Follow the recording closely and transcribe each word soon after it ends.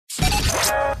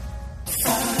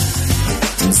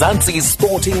Mzansi's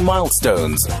sporting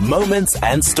milestones, moments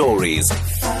and stories.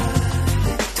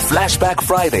 Flashback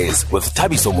Fridays with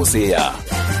Thabiso Mosia.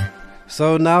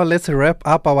 So now let's wrap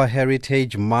up our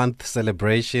Heritage Month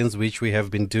celebrations, which we have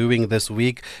been doing this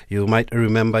week. You might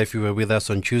remember, if you were with us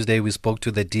on Tuesday, we spoke to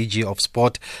the DG of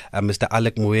Sport, Mr.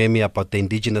 Alec Muemi, about the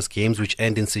Indigenous Games, which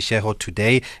end in Sisheho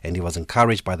today. And he was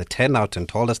encouraged by the turnout and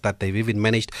told us that they've even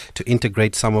managed to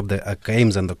integrate some of the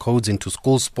games and the codes into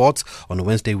school sports. On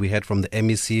Wednesday, we heard from the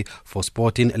MEC for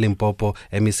Sport in Limpopo,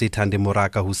 MEC Thandi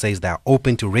Moraka, who says they are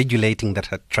open to regulating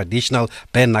the traditional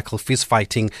bare-knuckle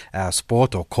fist-fighting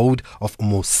sport or code of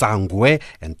Musangwe.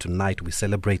 And tonight we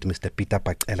celebrate Mr. Peter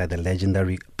Pacela, the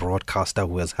legendary broadcaster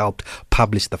who has helped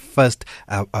publish the first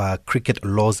cricket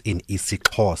laws in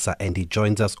isiXhosa, and he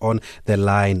joins us on the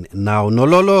line now.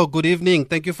 Nololo, good evening.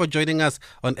 Thank you for joining us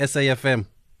on SAFM.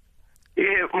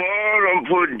 Hey,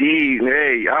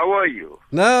 how are you?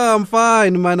 No, I'm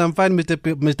fine, man. I'm fine, Mr.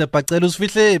 Pacela.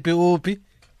 Upi?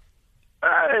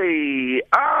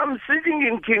 I'm sitting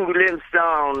in King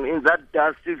Williamstown in that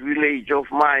dusty village of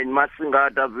mine,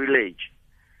 Masingata village.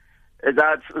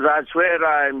 That's where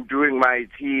I'm doing my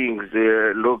things,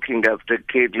 looking after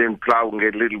Caitlin, plowing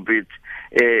a little bit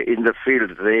in the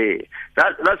field there.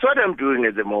 That's what I'm doing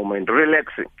at the moment,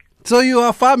 relaxing. So you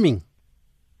are farming?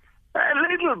 A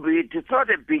little bit. It's not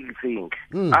a big thing.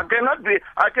 I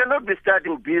cannot be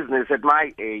starting business at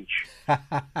my age.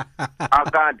 I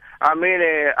can't. I mean,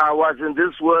 I was in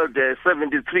this world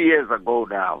 73 years ago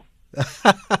now.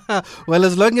 Well,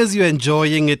 as long as you're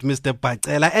enjoying it, Mr.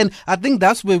 Pacela, and I think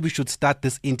that's where we should start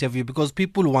this interview, because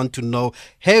people want to know,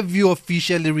 have you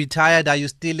officially retired? Are you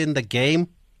still in the game?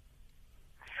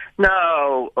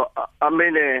 No, I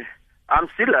mean, I'm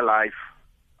still alive.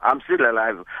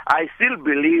 I still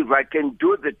believe I can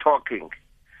do the talking.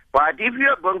 But if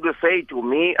you're going to say to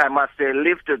me, I must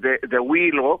lift the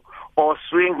wheel or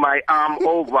swing my arm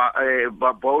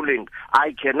over bowling,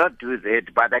 I cannot do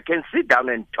that. But I can sit down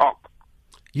and talk.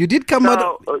 You did come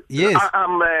out. Yes.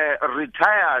 I'm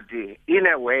retired in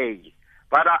a way.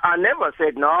 But I never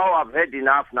said, no, I've had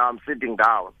enough, now I'm sitting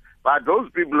down. But those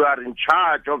people who are in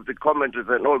charge of the commentaries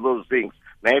and all those things,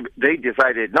 maybe they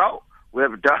decided, no,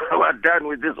 we're done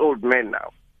with this old man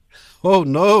now. Oh,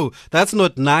 no, that's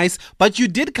not nice. But you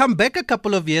did come back a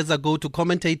couple of years ago to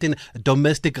commentate in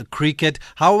domestic cricket.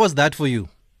 How was that for you?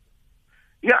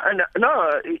 Yeah,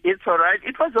 no, it's all right.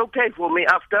 It was okay for me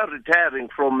after retiring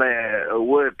from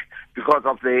work because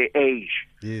of the age.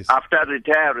 Yes. After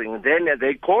retiring, then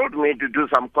they called me to do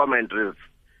some commentaries.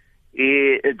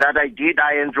 That I did.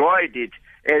 I enjoyed it.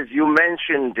 As you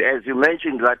mentioned,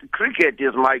 that cricket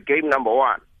is my game number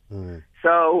one.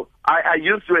 So I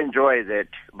used to enjoy that.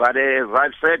 But as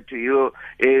I've said to you,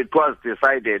 it was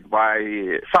decided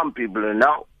by some people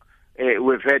now.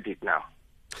 We've had it now.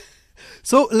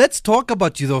 So let's talk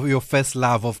about your first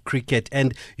love of cricket,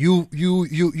 and you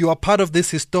are part of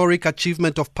this historic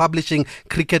achievement of publishing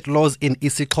cricket laws in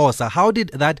isiXhosa. How did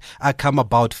that come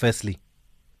about, firstly?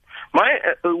 My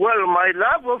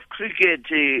love of cricket,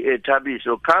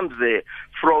 Thabiso, comes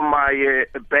from my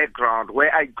background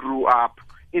where I grew up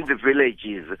in the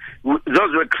villages.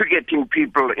 Those were cricketing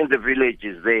people in the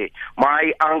villages there.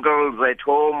 My uncles at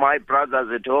home, my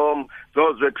brothers at home,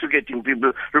 those were cricketing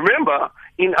people. Remember,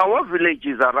 in our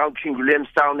villages around King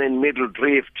Williamstown and Middle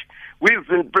Drift, we've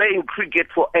been playing cricket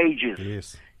for ages.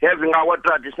 Yes. Having our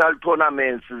traditional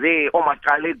tournaments there,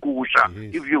 Omatale Gusha,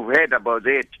 yes. If you've heard about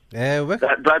it.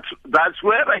 That's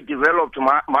where I developed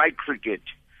my cricket.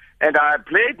 And I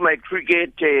played my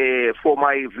cricket for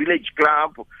my village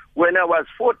club. When I was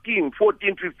 15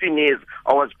 years,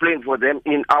 I was playing for them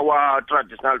in our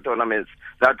traditional tournaments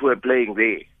that we're playing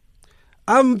there.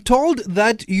 I'm told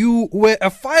that you were a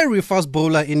fiery fast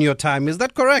bowler in your time. Is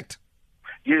that correct?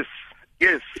 Yes,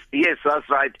 that's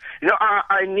right. You know,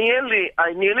 I nearly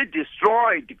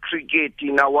destroyed cricket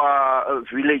in our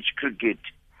village cricket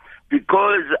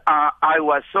because I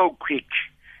was so quick,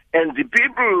 and the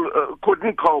people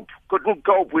couldn't cope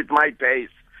with my pace.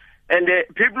 And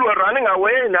people were running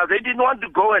away. Now they didn't want to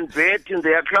go and bat in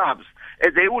their clubs.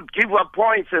 And they would give up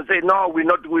points and say, "No, we're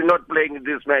not playing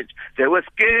this match." They were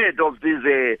scared of these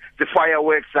the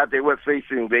fireworks that they were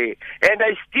facing there. And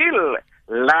I still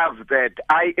love that.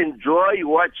 I enjoy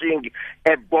watching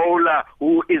a bowler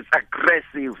who is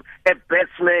aggressive, a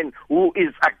batsman who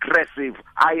is aggressive.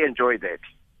 I enjoy that.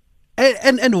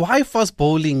 And why fast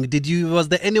bowling? Was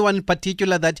there anyone in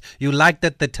particular that you liked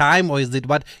at the time, or is it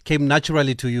what came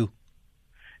naturally to you?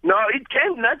 No, it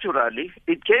came naturally.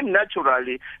 There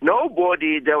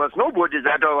was nobody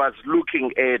that I was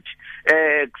looking at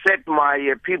except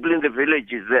my people in the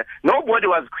villages. Nobody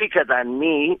was quicker than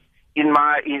me in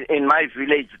my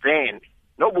village then.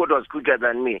 Nobody was quicker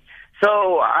than me.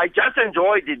 So I just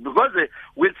enjoyed it because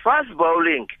with fast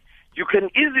bowling, you can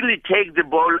easily take the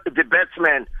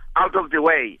batsman out of the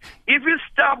way. If you're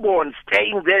stubborn,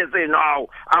 staying there, say, no,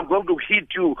 I'm going to hit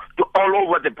you all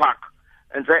over the park,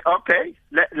 and say, okay,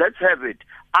 let's have it.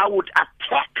 I would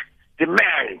attack the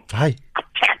man. Hi.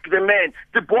 Attack the man,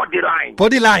 the body line.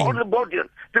 Body line. Or the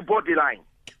body line.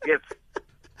 Yes.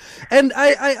 And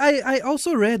I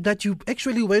also read that you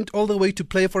actually went all the way to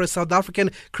play for a South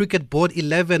African Cricket Board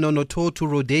 11 on a tour to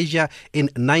Rhodesia in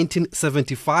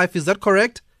 1975. Is that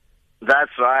correct?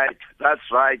 That's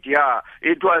right, yeah.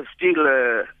 It was still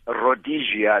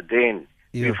Rhodesia then,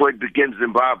 before it became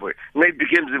Zimbabwe. It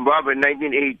became Zimbabwe in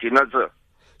 1980, not so.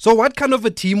 So what kind of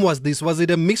a team was this? Was it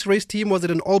a mixed race team? Was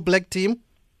it an all-black team?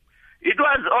 It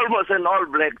was almost an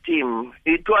all-black team.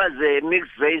 It was a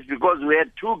mixed race because we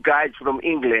had two guys from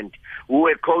England who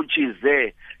were coaches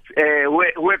there.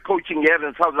 Who were coaching here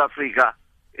in South Africa.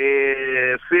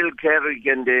 Phil Carrick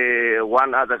and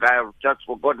one other guy, I've just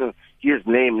forgotten his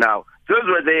name now. Those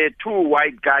were the two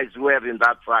white guys who were in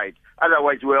that side.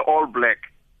 Otherwise, we were all black.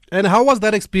 And how was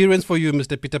that experience for you,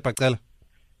 Mr. Peter Bhaqela?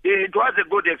 It was a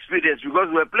good experience because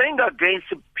we were playing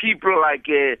against people like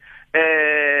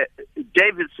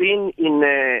Davidson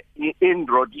in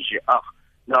Rhodesia.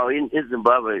 No, in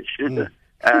Zimbabwe. Do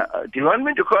you want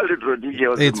me to call it Rhodesia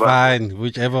or Zimbabwe? It's fine,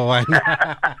 whichever one.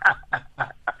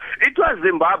 It was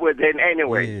Zimbabwe then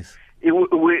anyway. Yes.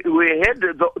 We had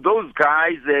those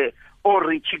guys,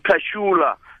 Orichi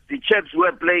Kashula, the chaps who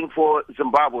were playing for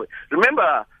Zimbabwe.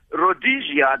 Remember,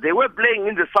 Rhodesia, they were playing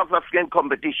in the South African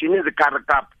competition, in the Currie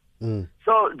Cup.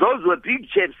 So those were big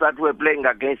chaps that were playing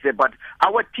against it, but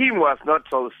our team was not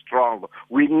so strong.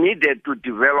 We needed to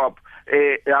develop.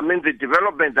 The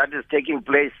development that is taking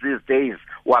place these days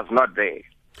was not there.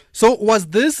 So was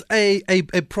this a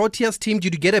Proteas team?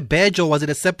 Did you get a badge or was it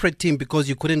a separate team because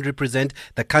you couldn't represent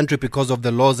the country because of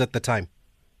the laws at the time?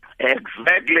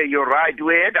 Exactly, you're right.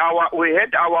 We had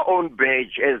our own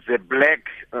badge as the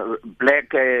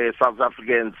black South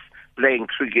Africans playing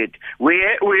cricket. We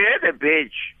had a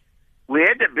badge. We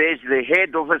had a badge, the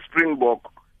head of a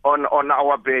Springbok on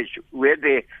our badge. We had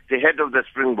the head of the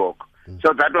Springbok.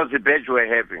 So that was the badge we were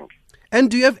having. And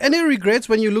do you have any regrets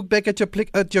when you look back at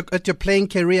your playing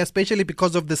career, especially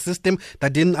because of the system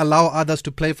that didn't allow others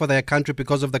to play for their country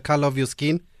because of the color of your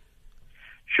skin?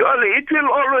 Surely, it will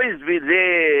always be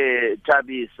there,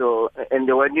 Tabi. So, and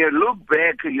when you look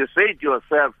back, you say to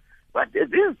yourself, but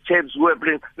these chaps were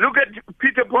playing. Look at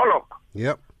Peter Pollock.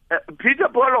 Yep. Peter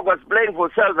Pollock was playing for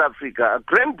South Africa.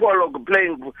 Graham Pollock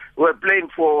were playing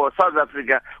for South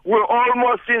Africa. We're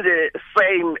almost in the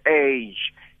same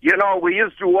age. You know, we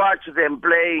used to watch them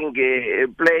playing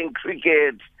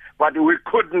cricket, but we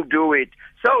couldn't do it.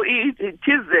 So it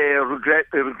is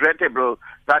regrettable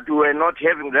that we were not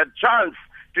having that chance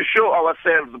to show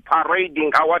ourselves,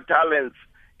 parading our talents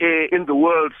in the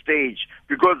world stage,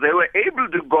 because they were able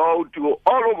to go to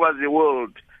all over the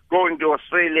world, going to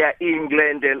Australia,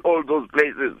 England, and all those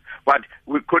places, but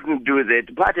we couldn't do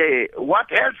that. But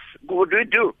what else could we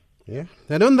do? Yeah.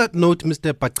 And on that note,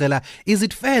 Mr. Bhaqela, is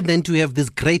it fair then to have these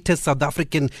greatest South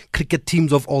African cricket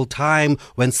teams of all time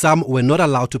when some were not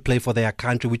allowed to play for their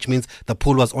country, which means the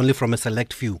pool was only from a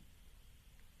select few?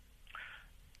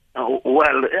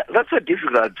 Well, that's a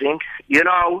difficult thing. You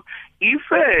know, if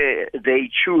they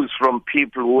choose from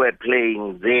people who are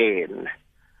playing then,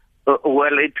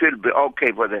 well, it will be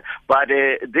okay for them. But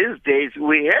these days,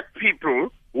 we had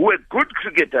people who were good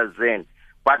cricketers then,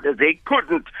 but they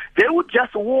couldn't. They would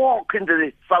just walk into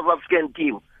the South African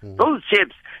team. Those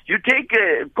chaps, you take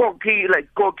Koki, like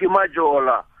Koki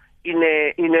Majola in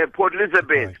Port Elizabeth,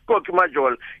 right. Koki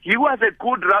Majola, he was a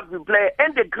good rugby player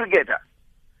and a cricketer.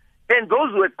 And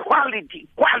those were quality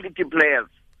players.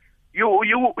 You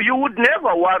would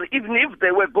never worry, even if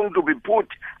they were going to be put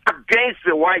against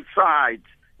the white side.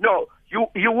 No,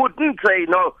 you wouldn't say,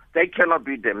 no, they cannot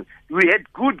beat them. We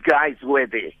had good guys who were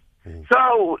there.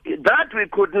 So that we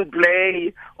couldn't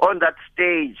play on that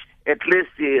stage, at least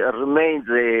remains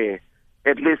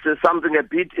at least something a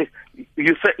bit.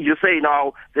 You say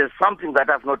now there's something that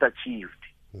I've not achieved.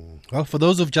 Well, for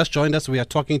those who've just joined us, we are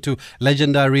talking to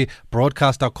legendary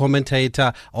broadcaster,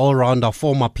 commentator, all-rounder,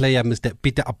 former player, Mr.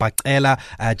 Peter Bhaqela.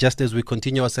 Just as we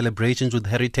continue our celebrations with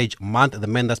Heritage Month, the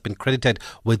man that's been credited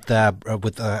with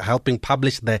helping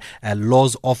publish the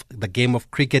laws of the game of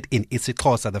cricket in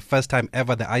isiXhosa. The first time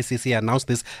ever the ICC announced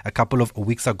this a couple of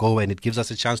weeks ago, and it gives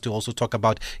us a chance to also talk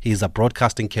about his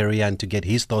broadcasting career and to get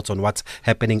his thoughts on what's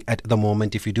happening at the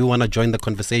moment. If you do want to join the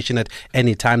conversation at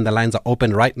any time, the lines are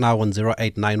open right now on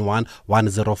 0891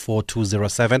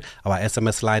 0891-104-207. Our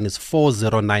SMS line is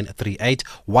 40938.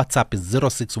 WhatsApp is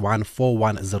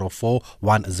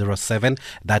 061-4104-107.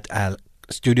 That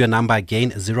studio number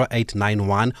again,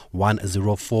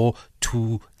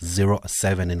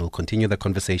 0891-104-207. And we'll continue the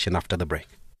conversation after the break.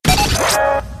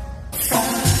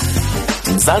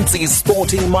 Mzansi's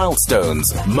sporting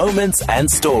milestones, moments and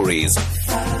stories.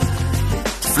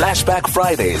 Flashback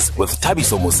Fridays with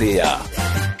Thabiso Mosia.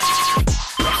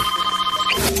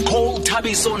 Call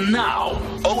Thabiso now,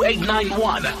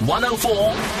 0891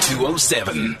 104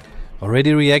 207.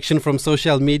 Already reaction from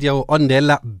social media.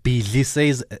 Ondela Billy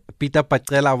says, Peter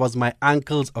Pacela was my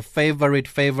uncle's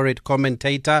favorite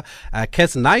commentator.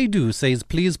 Kes Naidu says,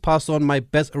 please pass on my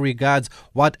best regards.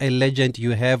 What a legend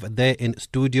you have there in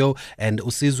studio. And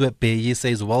Usizwe Beyi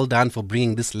says, well done for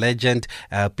bringing this legend,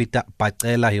 Peter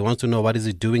Pacela. He wants to know what is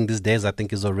he doing these days. I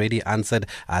think he's already answered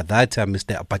that,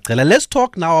 Mr. Pacela. Let's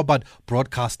talk now about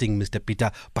broadcasting, Mr. Peter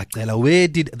Pacela. Where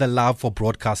did the love for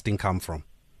broadcasting come from?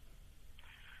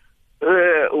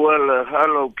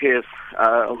 Hello, Kes.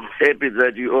 I'm happy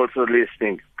that you're also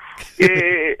listening.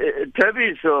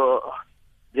 Thabiso,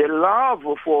 the love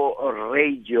for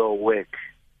radio work,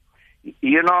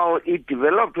 it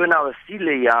developed when I was still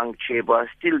a young chap. I was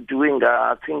still doing,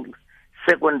 I think,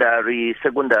 secondary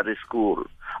school.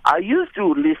 I used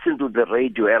to listen to the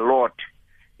radio a lot.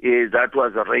 That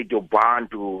was a radio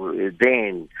Bantu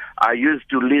then. I used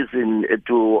to listen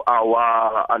to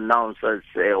our announcers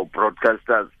or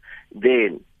broadcasters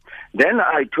then. Then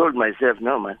I told myself,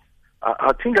 no, man,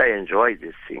 I think I enjoy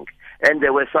this thing. And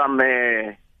there were some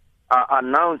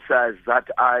announcers that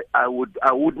I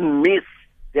wouldn't miss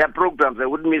their programs. I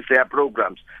wouldn't miss their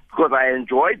programs because I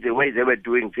enjoyed the way they were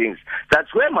doing things.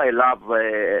 That's where my love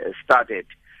started.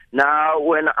 Now,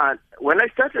 when I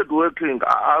started working,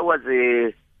 I was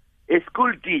a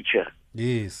school teacher.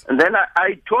 Yes. And then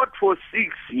I taught for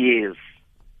 6 years.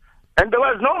 And there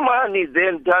was no money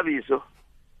then, Thabiso.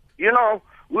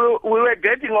 We were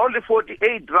getting only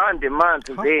 48 rand a month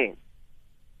then.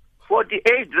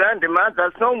 48 rand a month,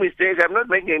 that's no mistake. I'm not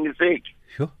making a mistake.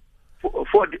 Sure.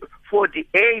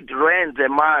 48 rand a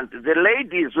month. The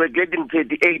ladies were getting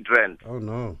 38 rand. Oh,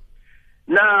 no.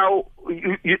 Now,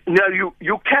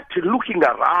 you kept looking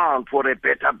around for a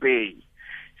better pay.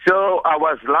 So I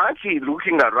was lucky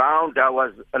looking around. I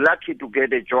was lucky to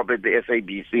get a job at the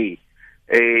SABC.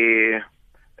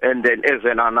 And then as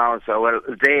an announcer,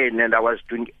 and I was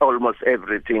doing almost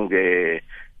everything,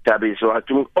 Thabiso. So I was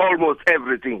doing almost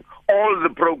everything, all the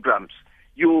programs.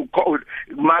 You call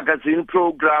magazine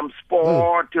programs,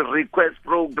 sport, request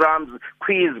programs,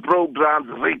 quiz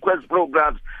programs, request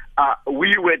programs.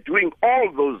 We were doing all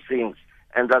those things.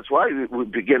 And that's why we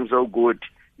became so good.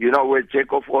 We're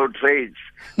jack of all trades.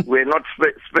 We're not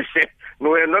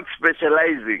we're not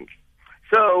specializing.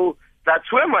 So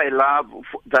that's where my love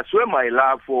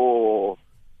for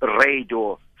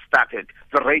radio started,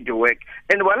 the radio work.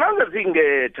 And one other thing,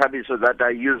 Thabiso, that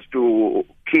I used to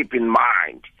keep in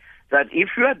mind, that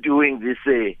if you are doing this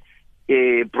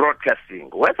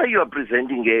broadcasting, whether you are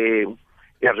presenting a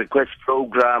request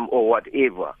program or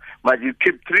whatever, but you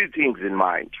keep three things in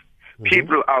mind. Mm-hmm.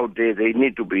 People out there, they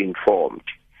need to be informed.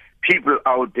 People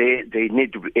out there, they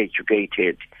need to be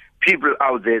educated. People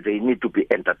out there, they need to be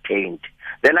entertained.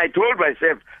 Then I told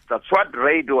myself, that's what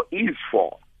radio is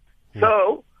for.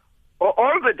 So,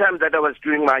 all the time that I was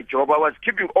doing my job, I was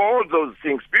keeping all those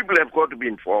things. People have got to be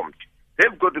informed.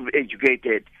 They've got to be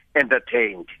educated,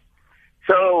 entertained.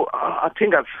 So, I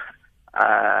think have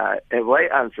I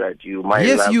answered you?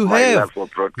 Yes, you have.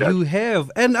 You have.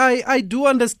 And I do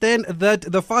understand that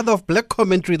the father of black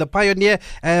commentary, the pioneer,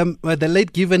 the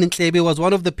late Given Ntlebe, was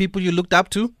one of the people you looked up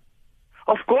to?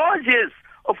 Of course, yes.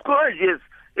 Of course, yes.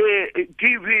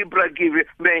 Give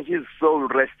may his soul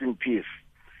rest in peace.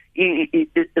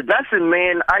 That's a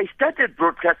man. I started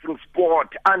broadcasting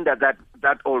sport under that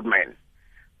old man.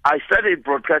 I started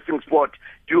broadcasting sport,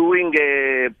 doing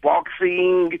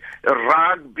boxing,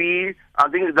 rugby. I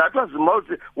think that was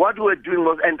what we were doing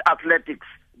most, and athletics.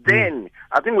 Then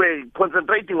I think we're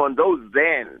concentrating on those.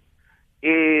 Then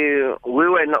we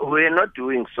were not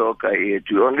doing soccer yet.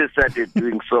 We only started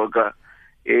doing soccer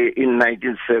in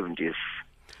 1970s.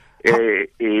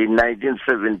 In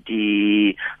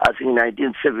 1970, I think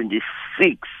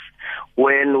 1976,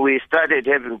 when we started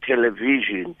having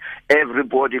television,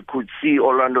 everybody could see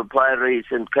Orlando Pirates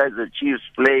and Kaizer Chiefs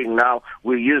playing. Now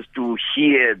we used to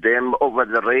hear them over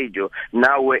the radio.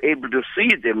 Now we're able to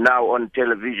see them now on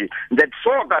television. That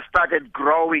soccer started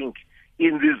growing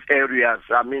in these areas.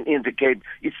 I mean, in the Cape,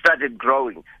 it started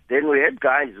growing. Then we had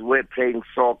guys who were playing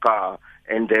soccer,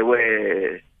 and they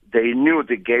were They knew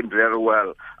the game very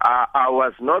well. I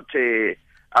was not a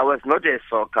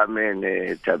soccer man,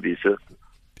 Thabiso.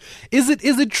 Is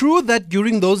it true that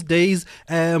during those days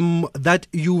that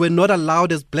you were not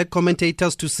allowed as black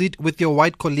commentators to sit with your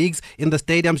white colleagues in the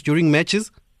stadiums during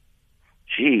matches?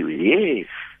 Gee, yes.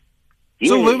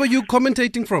 So Yes. where were you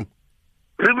commentating from?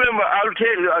 Remember, I'll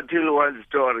tell you one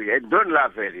story, and don't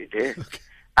laugh at it. Okay.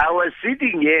 I was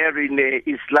sitting here in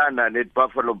East London at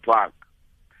Buffalo Park.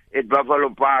 At Buffalo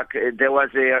Park, there was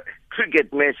a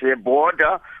cricket match, a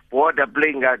border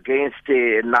playing against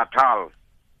Natal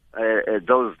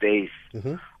those days.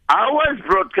 Mm-hmm. I was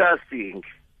broadcasting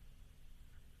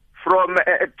from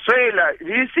a trailer.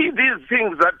 You see these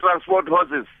things that transport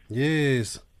horses?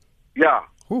 Yes. Yeah.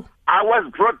 Ooh. I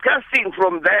was broadcasting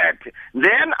from that.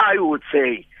 Then I would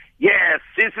say, yes,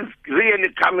 this is really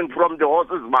coming from the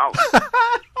horse's mouth.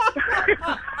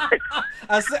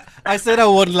 I said I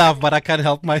won't laugh, but I can't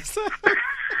help myself.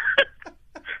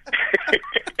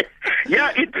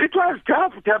 Yeah, it was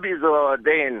tough, Thabiso,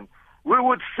 then. We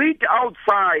would sit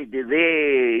outside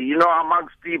there,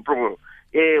 amongst people.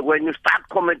 When you start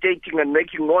commentating and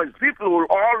making noise, people will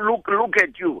all look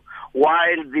at you,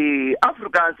 while the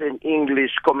Afrikaans and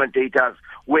English commentators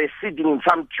were sitting in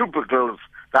some cubicles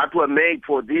that were made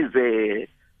for these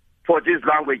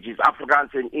languages,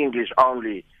 Afrikaans and English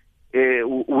only.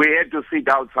 We had to sit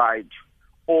outside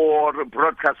or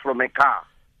broadcast from a car.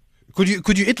 Could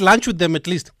you eat lunch with them at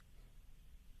least?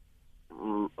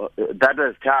 That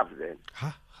was tough then.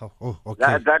 Huh? Oh,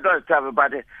 okay. That was tough,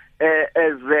 but as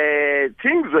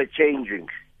things were changing,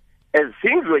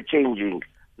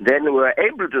 then we were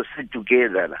able to sit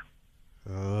together.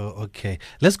 Oh, okay.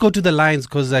 Let's go to the lines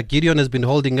because Gideon has been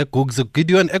holding a Gugze.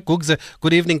 Gideon,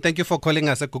 good evening. Thank you for calling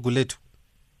us at Guguletu.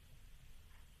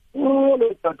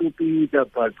 Molo Peter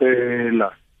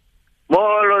Bacela.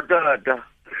 Molo tata.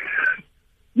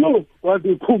 Yo,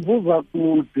 wadikhumbuza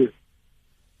kude.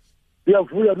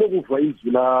 Siyavuya lokuva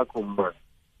izwi lakho manje.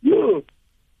 Yo.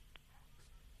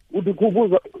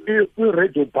 Udikhumbuza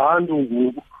kwi-radio band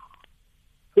ngoku.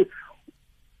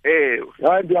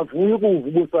 Hayi ndiyavuya ukuva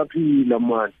ubusaphila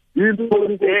manje. Into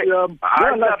inkosi yami.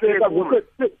 Yalahleka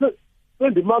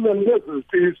sendimamela ngezi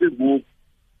zicisi ngoku.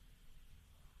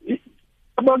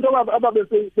 Abantu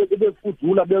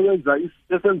ababefudula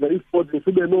besenza isport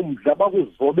sibe nomdla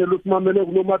bakuzobela usimamele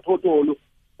kunomathotholo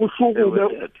usukume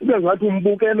ube ngathi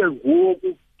umbukele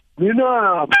ngoku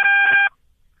mina.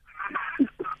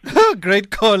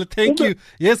 Great call, thank you.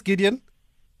 Yes, Gideon.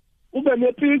 Ube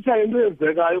nepicture into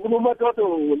ezekayo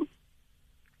kunomathotholo.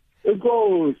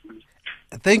 Enkosi.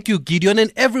 Thank you, Gideon,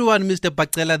 and everyone, Mr.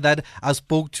 Bacela, that I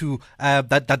spoke to,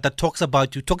 that talks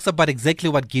about you, talks about exactly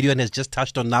what Gideon has just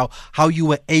touched on now, how you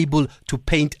were able to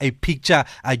paint a picture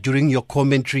during your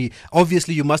commentary.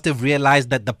 Obviously, you must have realized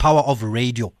that the power of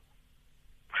radio.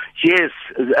 Yes,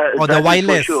 or the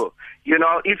wireless. For sure.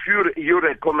 If you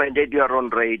recommended your own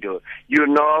radio, you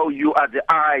are the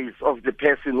eyes of the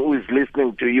person who is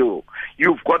listening to you.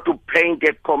 You've got to paint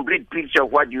a complete picture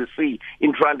of what you see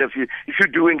in front of you. If you're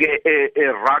doing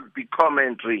a rugby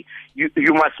commentary,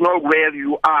 you must know where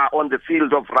you are on the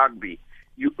field of rugby.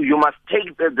 You must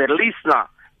take the listener,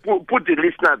 put the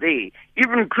listener there.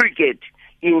 Even cricket,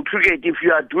 in cricket, if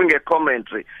you are doing a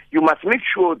commentary, you must make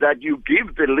sure that you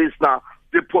give the listener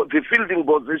the fielding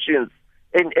positions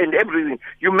and everything.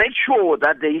 You make sure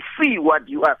that they see what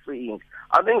you are seeing.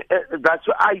 I think that's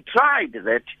why I tried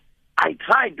that. I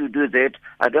tried to do that.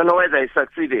 I don't know whether I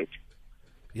succeeded.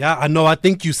 Yeah, I know. I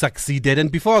think you succeeded.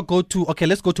 And before I go to,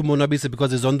 let's go to Monwabisi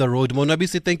because he's on the road.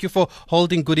 Monwabisi, thank you for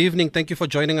holding. Good evening. Thank you for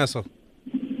joining us.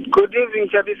 Good evening,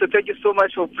 Thabiso. Thank you so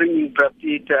much for bringing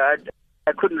Peter.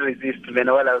 I couldn't resist when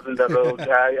I was on the road.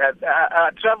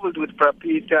 I traveled with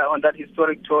Peter on that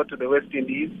historic tour to the West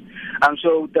Indies. I'm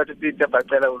sure that Peter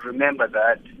Bacela will remember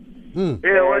that.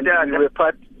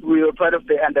 We were part of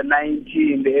the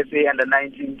under-19, the SA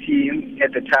under-19 team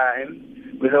at the time.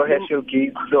 With our Herschel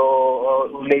Gibbs, so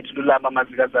late Lulama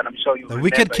Mazigazan, I'm sure you the remember.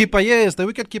 Wicket keeper, yes, the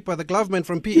wicket keeper, the gloveman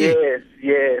from PE.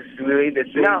 Yes, we were in the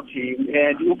same team.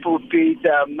 And Upu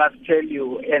Peter must tell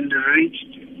you,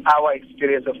 enriched our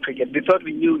experience of cricket. We thought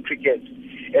we knew cricket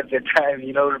at the time,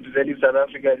 representing South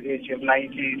Africa at the age of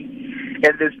 19.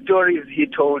 And the stories he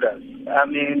told us, I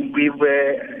mean, he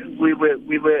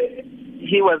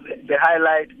was the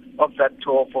highlight of that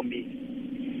tour for me.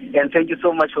 And thank you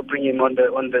so much for bringing him on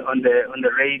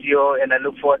the radio, and I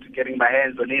look forward to getting my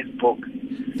hands on his book.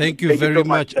 Thank you very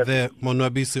much, the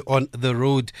Monwabisi on the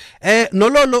road.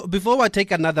 Nololo, before I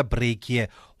take another break here,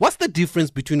 what's the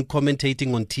difference between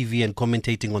commentating on TV and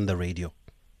commentating on the radio?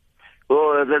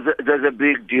 Oh, there's a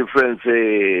big difference,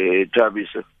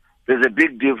 Thabiso. There's a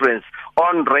big difference.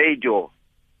 On radio,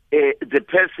 the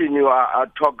person you are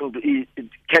talking to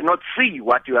cannot see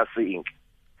what you are saying.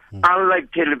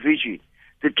 Unlike television.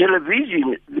 The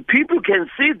television, the people can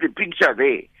see the picture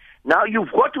there. Now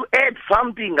you've got to add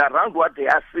something around what they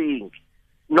are seeing,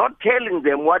 not telling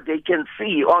them what they can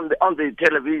see on the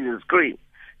television screen.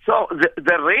 So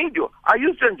the radio, I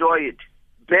used to enjoy it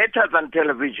better than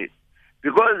television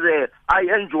because I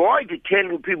enjoyed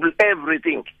telling people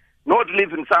everything, not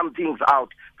leaving some things out.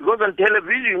 Because on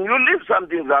television, you leave some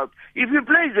things out. If you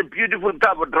play the beautiful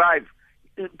cover drive,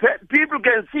 people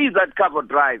can see that cover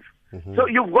drive. So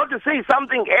you've got to say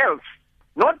something else,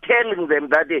 not telling them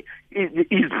that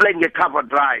he's playing a cover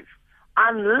drive.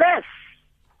 Unless,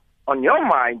 on your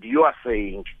mind, you are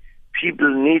saying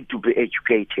people need to be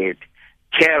educated.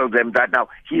 Tell them that now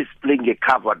he's playing a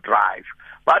cover drive.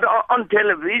 But on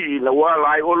television, well,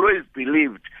 I always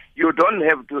believed you don't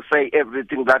have to say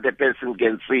everything that a person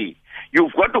can see.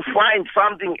 You've got to find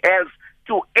something else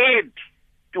to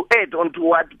add onto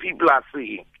what people are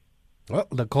seeing. Well,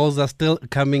 the calls are still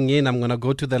coming in. I'm going to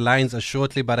go to the lines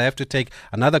shortly, but I have to take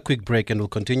another quick break and we'll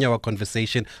continue our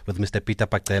conversation with Mr. Peter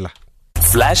Pacela.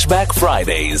 Flashback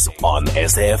Fridays on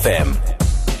SAFM.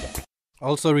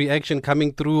 Also, reaction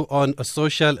coming through on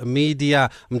social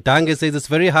media. Mdange says it's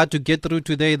very hard to get through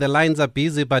today. The lines are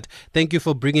busy, but thank you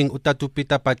for bringing Utatu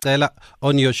Peter Pacela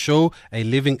on your show. A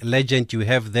living legend you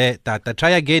have there. Tata. Try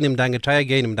again,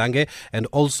 Mdange. And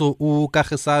also,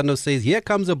 Ukakhisano says, here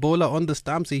comes a bowler on the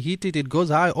stumps. He hit it. It goes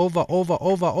high over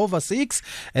 6.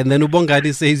 And then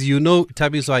Ubongadi says, you know,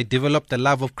 Tabiso, I developed a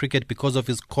love of cricket because of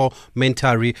his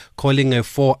commentary, calling a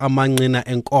 4 Amanqina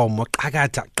Enkomo.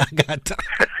 Kagata.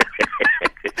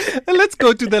 Let's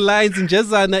go to the lines.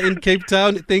 Njezana in Cape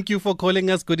Town. Thank you for calling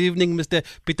us. Good evening. Mr.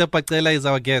 Peter Pacela is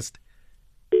our guest.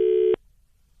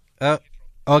 Okay,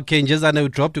 Njezana, we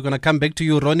dropped. We're going to come back to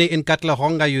you. Ronnie in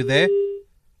Katlehong, are you there?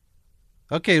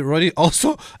 Okay, Ronnie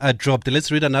also dropped.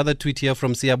 Let's read another tweet here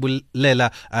from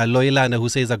Siabulela Loilana, who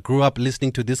says, I grew up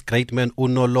listening to this great man,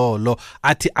 Unololo.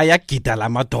 Ati ayagida la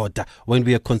madoda when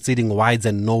we are conceding wides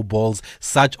and no balls.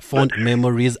 Such fond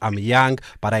memories. I'm young,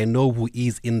 but I know who he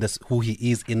is in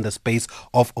the space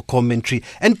of commentary.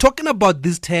 And talking about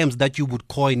these terms that you would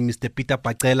coin, Mr. Peter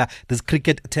Pacela, these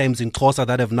cricket terms in Xhosa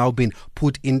that have now been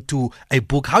put into a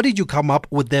book. How did you come up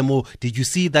with them, or did you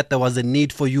see that there was a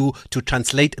need for you to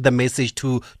translate the message to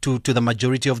the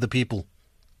majority of the people?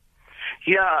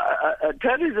 Yeah,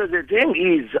 Teresa, the thing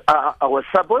is, I was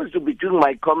supposed to be doing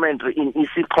my commentary in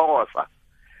isiXhosa.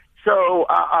 So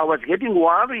I was getting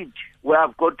worried where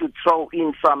I've got to throw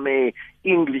in some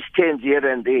English terms here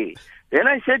and there. Then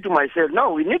I said to myself,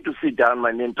 no, we need to sit down,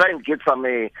 man, and try and get some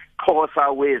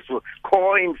Xhosa words,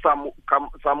 coin some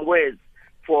words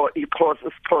for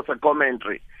Xhosa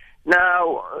commentary.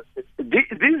 Now,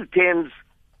 these terms,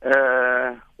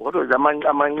 what was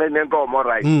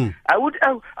right? I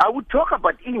would talk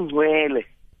about ingwele.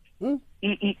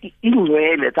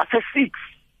 Ingwele, that's a 6.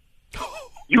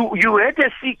 You hit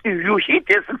a 6, you hit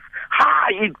a 6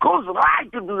 high, it goes right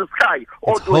into the sky,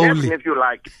 or it's to holy. heaven if you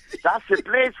like. That's the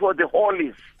place for the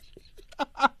holies.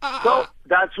 So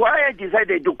that's why I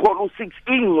decided to call 6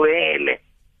 ingwele.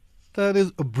 That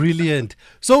is brilliant.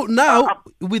 So now,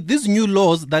 with these new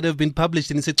laws that have been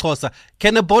published in isiXhosa,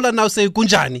 can a bowler now say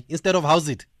kunjani instead of how's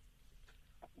it?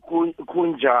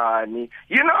 Kunjani.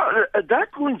 You know,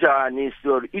 that kunjani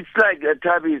story, it's like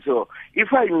Tabiso.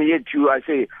 If I meet you, I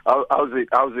say, how's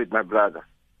it, my brother?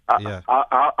 Yeah.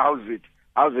 How's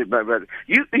it, my brother?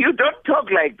 You don't talk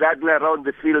like that around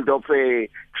the field of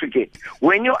cricket.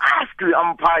 When you ask the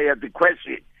umpire the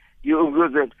question, you go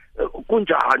say,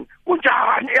 kunjani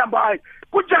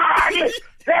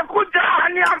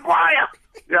umpire.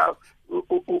 Yeah. You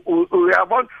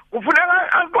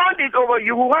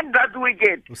want that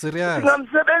wicket.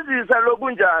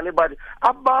 But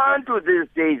abantu these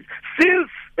days, since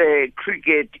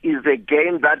cricket is a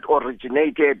game that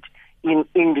originated in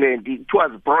England, it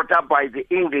was brought up by the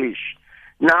English.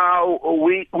 Now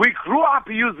we grew up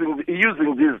using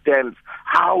these terms.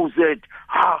 How's it?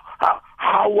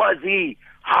 How was he?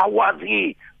 How was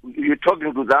he? You're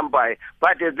talking to them by,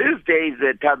 but these days,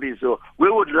 Tabiso, we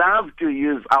would love to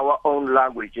use our own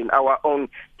language in our own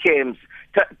terms.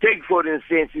 Take, for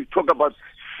instance, you talk about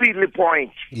silly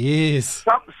point. Yes.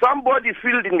 Somebody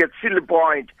fielding at silly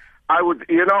point. I would,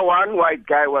 one white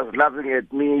guy was laughing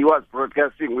at me. He was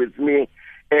broadcasting with me,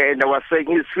 and I was saying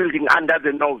he's fielding under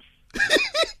the nose.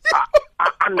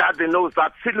 Under the nose,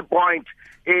 that silly point.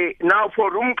 Now for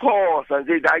Umxhosa,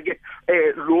 I get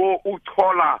lo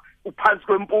uthola uphansi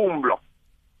kwempumlo.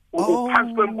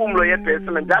 Uphansi kwempumlo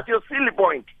ye-batsman. That's your silly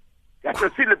point.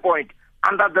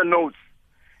 Under the nose.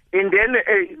 And then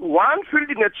one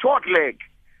fielding a short leg,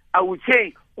 I would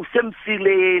say,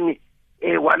 usemsileni,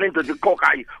 walento the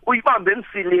kokai, uyibambe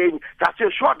emsileni. That's a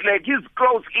short leg. He's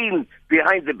close in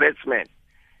behind the batsman.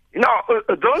 You know,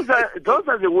 those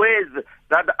are the ways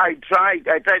that I tried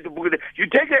to book it. You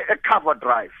take a cover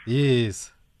drive.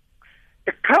 Yes.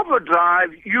 A cover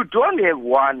drive, you don't have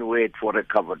one word for a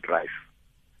cover drive.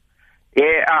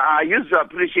 I used to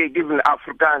appreciate even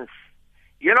Afrikaans.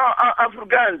 You know,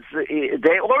 Afrikaans,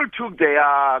 they all took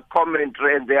their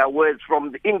commentary and their words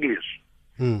from the English.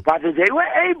 But they were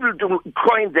able to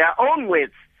coin their own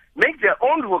words, make their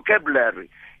own vocabulary.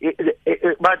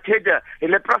 But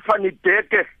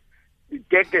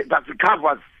that's the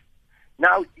covers.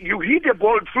 Now, you hit a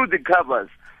ball through the covers.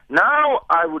 Now,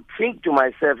 I would think to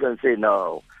myself and say,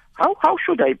 no, how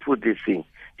should I put this thing?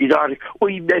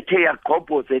 Uyibethe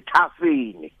yagobhoza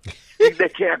ethafeni.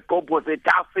 Uyibethe yagobhoza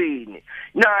ethafeni.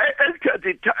 Now,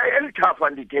 elithafa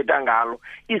ndithetha ngalo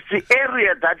is the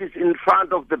area that is in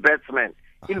front of the batsman,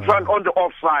 in front on the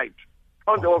offside,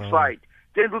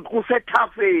 Then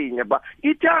kusethafeni, but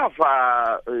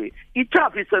ithafa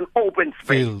is an open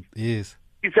space. Field, yes.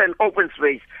 It's an open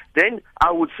space. Then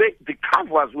I would say the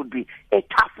covers would be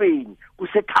ethafeni,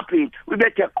 kusethafeni.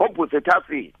 Uyibethe yagobhoza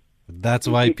ethafeni. That's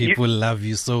why people love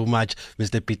you so much,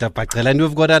 Mr. Peter Pacela. And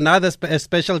we've got another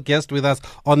special guest with us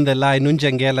on the line,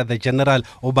 Unjengela, the General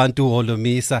Obantu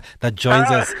Holomisa, that joins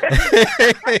us.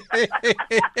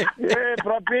 Yeah,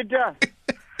 Bro Peter.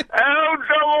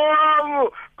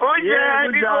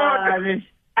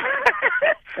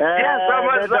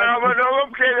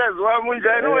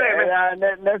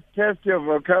 Let's test your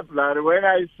vocabulary. When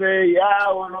I say,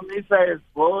 Holomisa is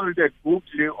bold,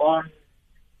 googly on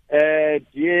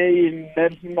in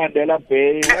Nelson Mandela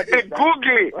Bay.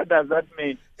 What does that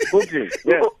mean? Googly.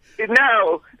 Yes.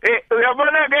 Now,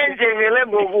 uyabona kenjengele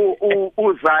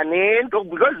uzanento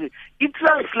because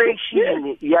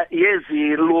i-translation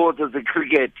yezilaws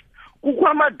ze-cricket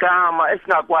kukwamagama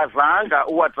esingakwazanga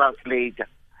uwatranslate.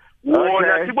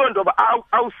 Wona sibona ngoba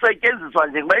awusetyenziswa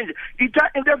nje manje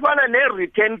into efana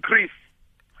ne-return crease.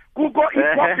 Kukho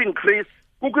i-popping crease,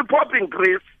 kukho i-popping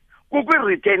crease, kukho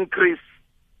i-return crease.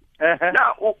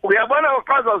 Now uyabona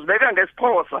xa uzibeka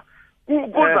ngesixhosa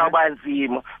kuzawuba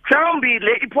nzima. Mhlawumbi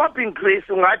le i-popping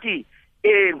crease ungathi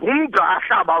ngumntu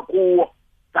ahlaba kuwo.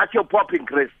 That's your popping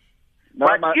crease.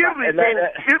 But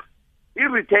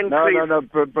i-return crease. No,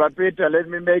 Peter, let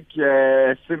me make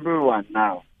a simple one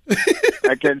now.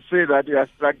 I can see that you are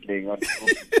struggling on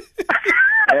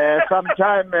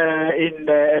sometime at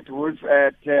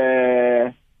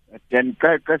Den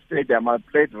Kerker Stadium, I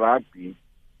played rugby.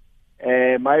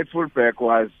 My fullback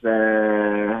was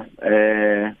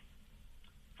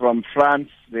from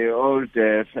France, the old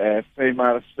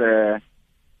famous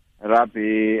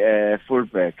rugby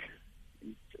fullback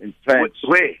in French.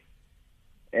 Where?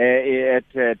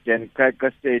 At Den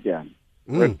Kerker Stadium.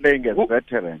 We're playing as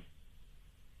veterans.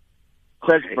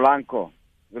 Serge Blanco.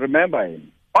 Remember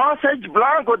him? Oh, Serge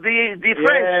Blanco, the French.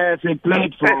 Yes, he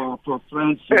played for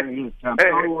France. So we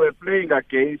were playing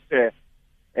against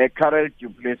Karel Du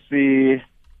Plessis,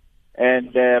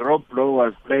 and Rob Lowe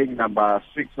was playing number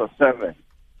 6 or 7.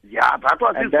 Yeah, that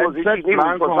was his position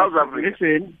for South Africa.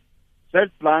 Listen,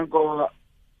 Serge Blanco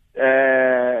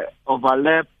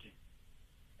overlapped,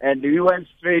 and we went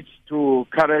straight to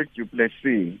Karel Du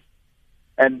Plessis.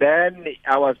 And then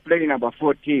I was playing number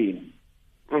 14.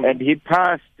 And he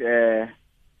passed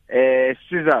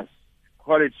scissors,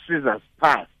 call it scissors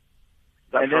pass.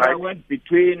 And then I went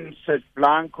between Serge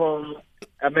Blanco,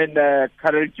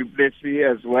 Karel Du Plessis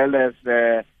as well as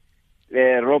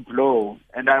Rob Lowe,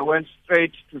 and I went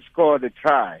straight to score the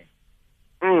try.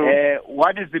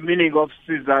 What is the meaning of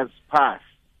scissors pass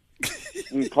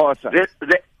in Xhosa?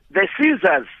 The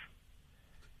scissors.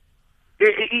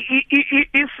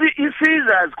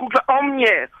 Scissors kukho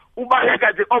omnye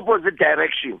ubaleka the opposite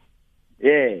direction.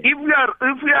 Yeah. If you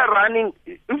are running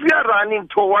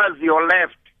towards your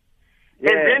left,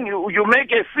 and then you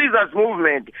make a scissors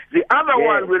movement, the other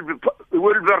one will be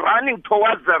running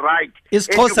towards the right. Is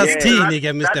Xhosa sithini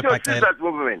ke Mr. Pacela? That's your scissors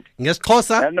movement.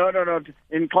 Ngesixhosa? No.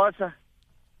 In Xhosa.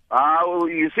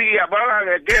 You see,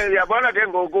 yabona ke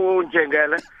ngoku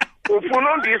Njengele.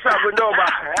 Ufuna undisa kwintoba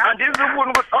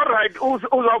andizufuna ukuthi all right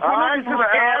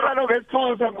uzawufuna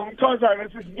ngesixhosa ngumxhosa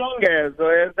ngesinyongezo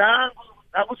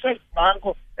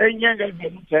nakusebanko enyanga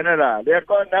general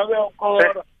yakho nawe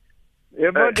ukora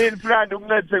yebona plan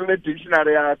ukuncede kule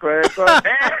dictionary yakho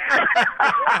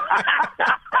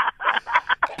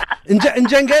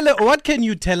Njengele, what can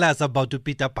you tell us about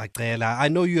Peter Bhaqela? I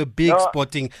know you're a big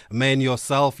sporting man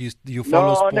yourself. You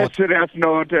follow sport. On a serious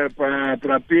note,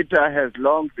 Peter has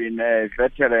long been a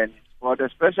veteran in sport,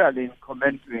 especially in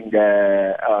commenting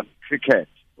on cricket,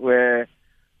 where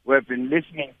we've been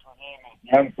listening to him as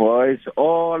young boys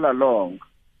all along.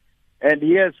 And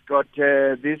he has got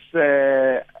this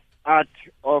art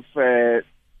of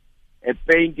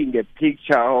painting a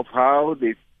picture of how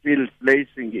the field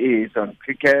placing is on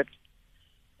cricket,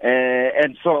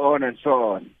 and so on and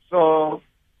so on. So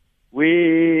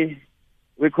we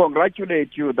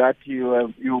congratulate you that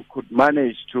you could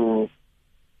manage to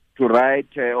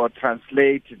write or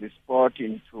translate the sport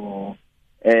into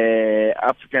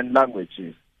African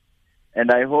languages,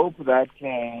 and I hope that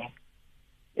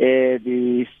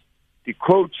the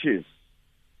coaches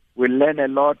will learn a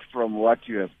lot from what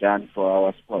you have done for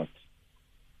our sport.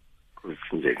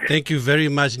 Thank you very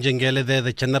much, Njengele,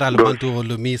 the General Bantu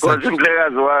Holomisa.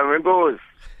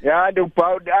 Yeah, I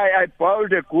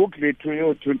bowed a googly to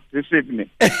you this evening.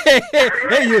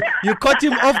 Hey, you caught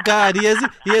him off guard. He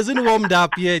hasn't warmed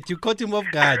up yet. You caught him off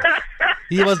guard.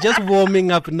 He was just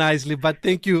warming up nicely. But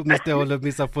thank you, Mr.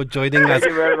 Holomisa, for joining us. Thank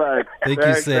you very much. Thank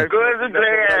you, sir.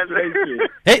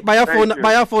 Hey, by your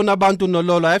phone, Abantu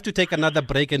Nololo. I have to take another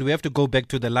break and we have to go back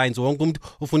to the lines.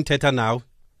 Ufunteta now.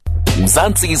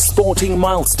 Mzansi's sporting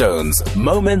milestones,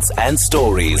 moments and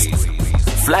stories.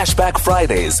 Flashback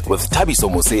Fridays with Thabiso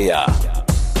Mosia.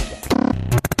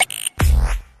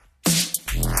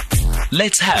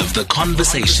 Let's have the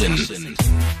conversation.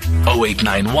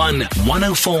 0891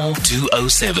 104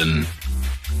 207.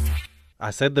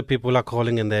 I said the people are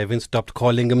calling and they haven't stopped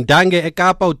calling. Mdange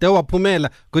ekapa utewa Pumela.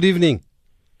 Good evening.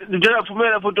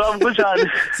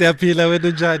 Siyaphila wena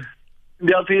njani?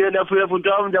 Ndiyaphila futhi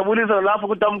wami ndiyabulisa lapho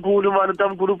kutamkhulu manje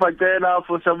utamkhulu Bhaqela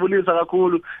futhi siyabulisa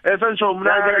kakhulu sensho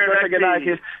mna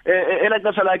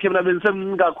elakhe lakhe mina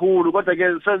bengisemncinci kakhulu kodwa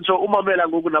ke sensho umamela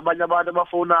ngoku nabanye abantu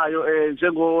abafonayo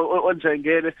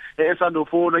onjengele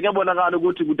esandofona kuyabonakala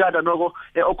ukuthi ngutata noko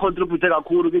ocontribute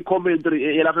kakhulu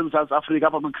kwi-commentary yelapha eMzantsi Afrika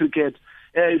apha kwi-cricket.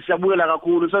 Siyabuyela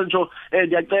kakhulu sensho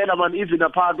ndiyacela man even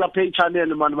apart la pay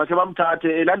channel man makhe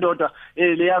bamthathe la ndoda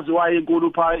leyaziwayo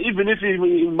inkulu pha even if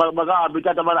makahambe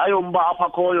tata man ayomba apha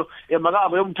khoyo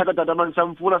makahambe yomthatha tata man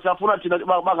siyafuna thina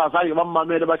bangazange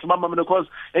bammamele bathi bammamele because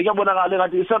kuyabonakala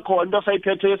ngathi isekhona into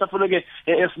sayiphethe safuneke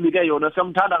esinike yona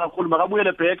siyamthanda kakhulu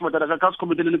makabuyele back matata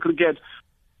kakasikomitelele cricket.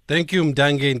 Thank you,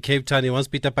 Mdange in Cape Town. He wants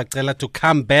Peter Bhaqela to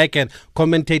come back and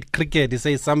commentate cricket. He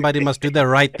says somebody must do the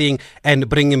right thing and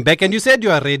bring him back. And you said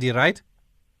you are ready, right?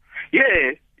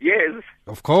 Yeah, yes.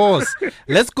 Of course.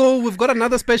 Let's go. We've got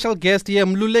another special guest here,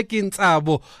 Mluleki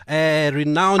Ntsabo, a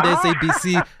renowned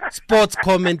SABC sports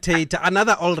commentator,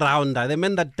 another all-rounder, the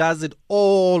man that does it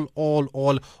all.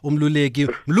 Mluleki.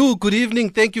 Mlu, good evening.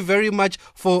 Thank you very much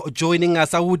for joining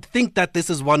us. I would think that this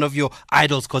is one of your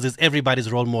idols because it's everybody's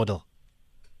role model.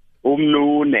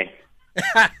 Umnune.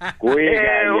 Good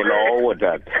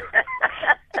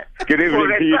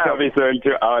evening to you, Thabiso, and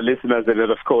to our listeners, and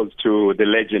of course to the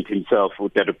legend himself,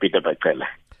 Peter Bhaqela.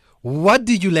 What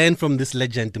did you learn from this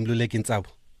legend, Mluleki Ntsabo?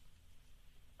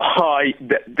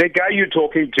 The guy you're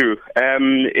talking to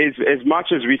is, as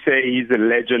much as we say he's a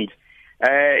legend,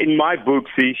 in my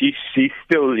books, he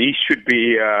should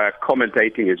be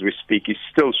commentating as we speak. He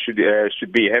still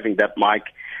should be having that mic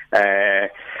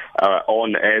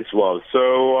on as well.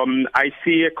 So I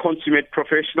see a consummate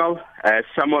professional,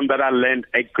 someone that I learned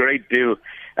a great deal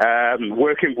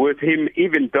working with him,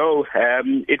 even though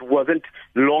it wasn't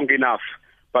long enough.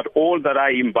 But all that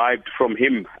I imbibed from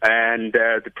him and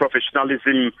the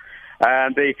professionalism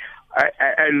and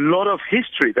a lot of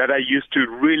history that I used to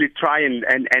really try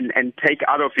and take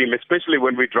out of him, especially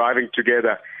when we're driving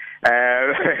together.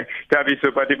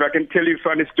 Thabiso, but if I can tell you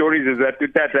funny stories, is that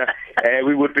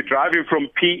we would be driving from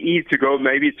PE to go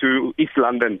maybe to East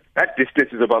London. That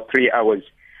distance is about 3 hours.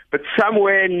 But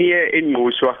somewhere near in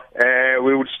Muswa,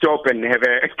 we would stop and have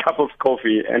a cup of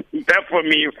coffee, and that for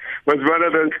me was one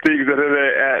of those things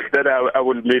that I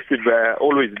would miss,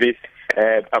 always miss.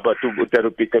 About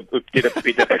Peter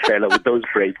Bhaqela with those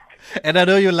breaks. And I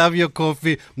know you love your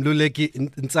coffee, Mluleki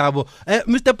Ntsabo.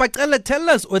 Mr. Bhaqela, tell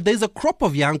us, there's a crop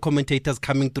of young commentators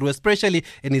coming through, especially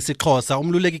in isiXhosa.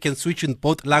 Mluleki can switch in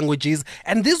both languages,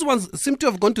 and these ones seem to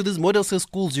have gone to these model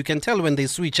schools. You can tell when they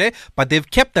switch, but they've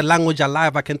kept the language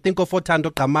alive. I can think of Otando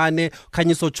Kamane,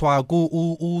 Kanyiso Chwagu,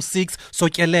 U6,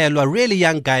 Sokelelwa, really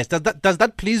young guys. Does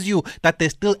that please you that they're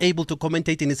still able to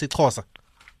commentate in isiXhosa?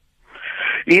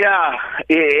 Yeah,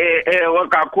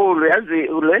 kakhulu yazi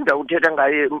ulenda uthetha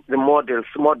ngaye the model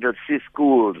C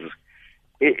schools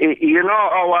you know,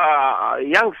 our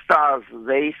youngsters,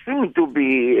 they seem to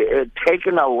be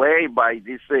taken away by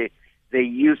this, the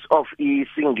use of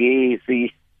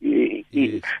Isingesi, the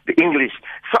English.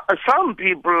 So, some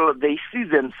people, they see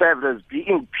themselves as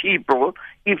being people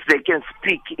if they can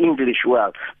speak English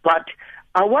well. But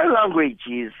our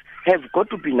languages have got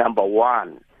to be number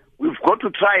one. We've got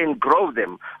to try and grow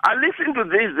them. I listen to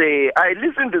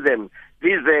them,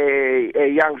 these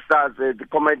youngsters, the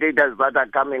commentators that are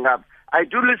coming up. I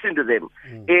do listen to them.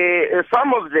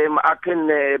 Some of them, I can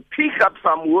pick up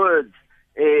some words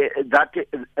that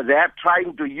they are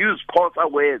trying to use coarser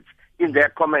words in their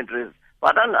commentaries.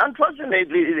 But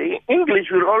unfortunately, the English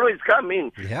will always come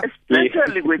in,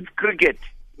 especially with cricket.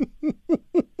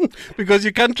 Because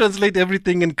you can't translate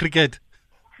everything in cricket.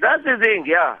 That's the thing,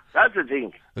 yeah. That's the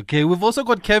thing. Okay, we've also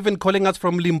got Kevin calling us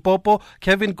from Limpopo.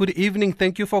 Kevin, good evening.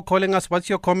 Thank you for calling us. What's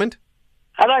your comment?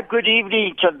 Hello, good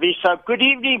evening, Thabiso. Good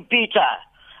evening, Peter.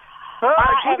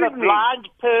 I am a blind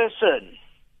person.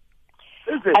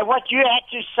 And what you had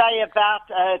to say about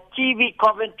TV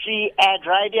commentary and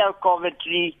radio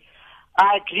commentary,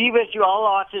 I agree with you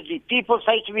wholeheartedly. People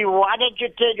say to me, why don't you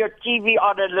turn your TV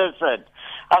on and listen?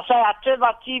 I say, I turn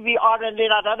my TV on and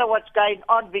then I don't know what's going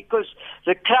on because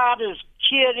the crowd is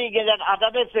cheering and I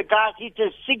don't know if the guy's hit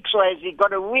a six or has he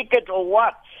got a wicket or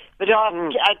what. But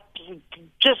I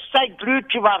just stay glued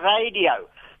to my radio.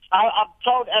 I'm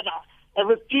told, and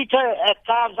with Peter, at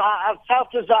times I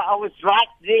felt as though I was right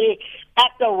there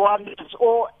at the Wanderers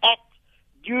or at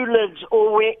Newlands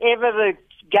or wherever the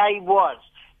game was.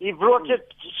 He brought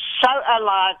it so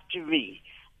alive to me.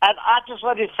 And I just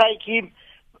want to thank him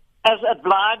as a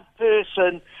blind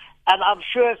person, and I'm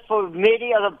sure for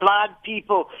many other blind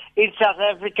people in South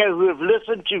Africa who have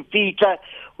listened to Peter,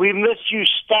 we miss you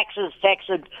stacks and stacks,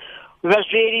 and we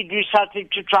must really do something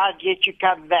to try and get you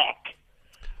come back.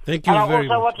 Thank you very much.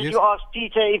 And I also wanted to ask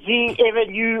Peter if he ever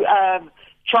knew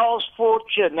Charles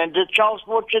Fortune, and did Charles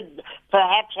Fortune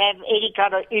perhaps have any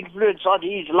kind of influence on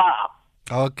his life?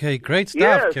 Okay, great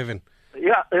stuff, Kevin.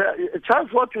 Yeah, Charles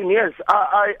Fortune, yes.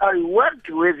 I worked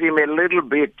with him a little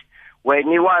bit when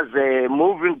he was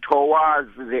moving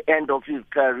towards the end of his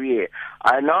career.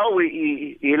 I know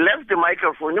he left the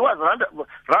microphone. He was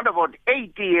around about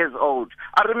 80 years old.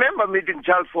 I remember meeting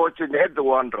Charles Fortune at the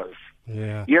Wanderers.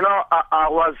 Yeah. You know, I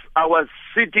was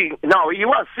sitting. No, he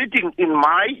was sitting in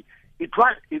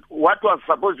what was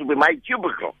supposed to be my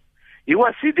cubicle. He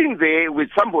was sitting there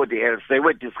with somebody else. They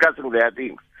were discussing their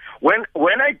things. When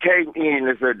I came in,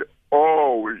 I said,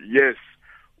 "Oh yes,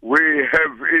 we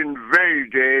have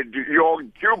invaded your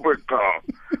cubicle."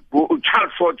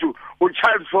 Charles Fortune.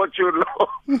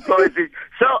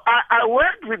 So I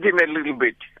worked with him a little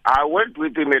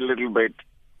bit.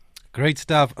 Great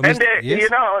stuff. And yes? you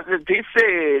know, this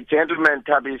gentleman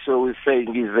Thabiso is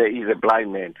saying he's a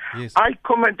blind man. Yes. I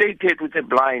commentated with a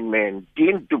blind man,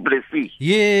 Dean du Plessis.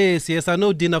 Yes, I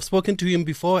know Dean. I've spoken to him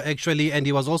before, actually, and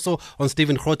he was also on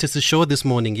Stephen Grootes' show this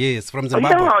morning, yes, from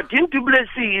Zimbabwe. Yeah, Dean du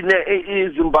Plessis in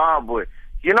Zimbabwe.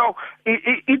 You know,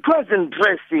 it was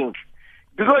interesting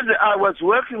because I was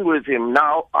working with him.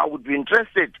 Now, I would be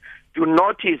interested to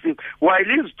notice it. While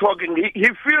he's talking, he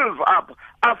fills up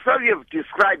after you have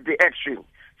described the action.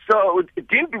 So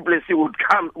Dean du Plessis would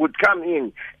come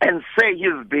in and say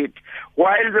his bit.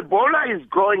 While the bowler is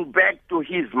going back to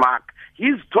his mark,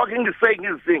 he's talking, saying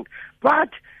his thing.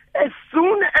 But as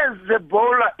soon as the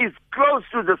bowler is close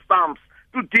to the stumps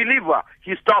to deliver,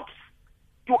 he stops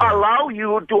to allow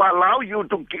you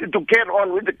to carry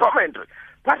on with the commentary.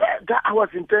 But I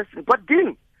was interested. But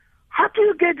Dean, how do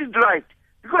you get it right?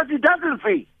 Because he doesn't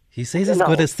say. He says he's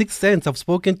got a sixth sense. I've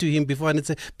spoken to him before and it's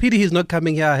pity he's not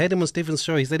coming here. I heard him on Stephen's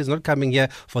show. He said he's not coming here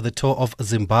for the tour of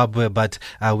Zimbabwe, but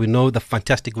we know the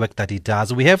fantastic work that he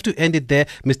does. We have to end it there,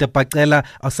 Mr. Bacela.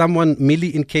 Someone,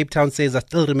 Millie in Cape Town, says, I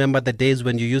still remember the days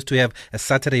when you used to have a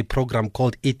Saturday program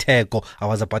called Iteko. I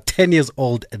was about 10 years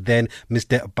old then,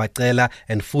 Mr. Bacela.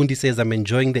 And Fundi says, I'm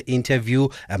enjoying the interview.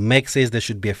 Meg says there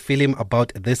should be a film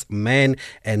about this man.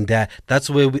 And that's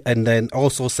where and then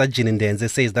also Sajin Ndenze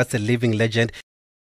says, that's a living legend.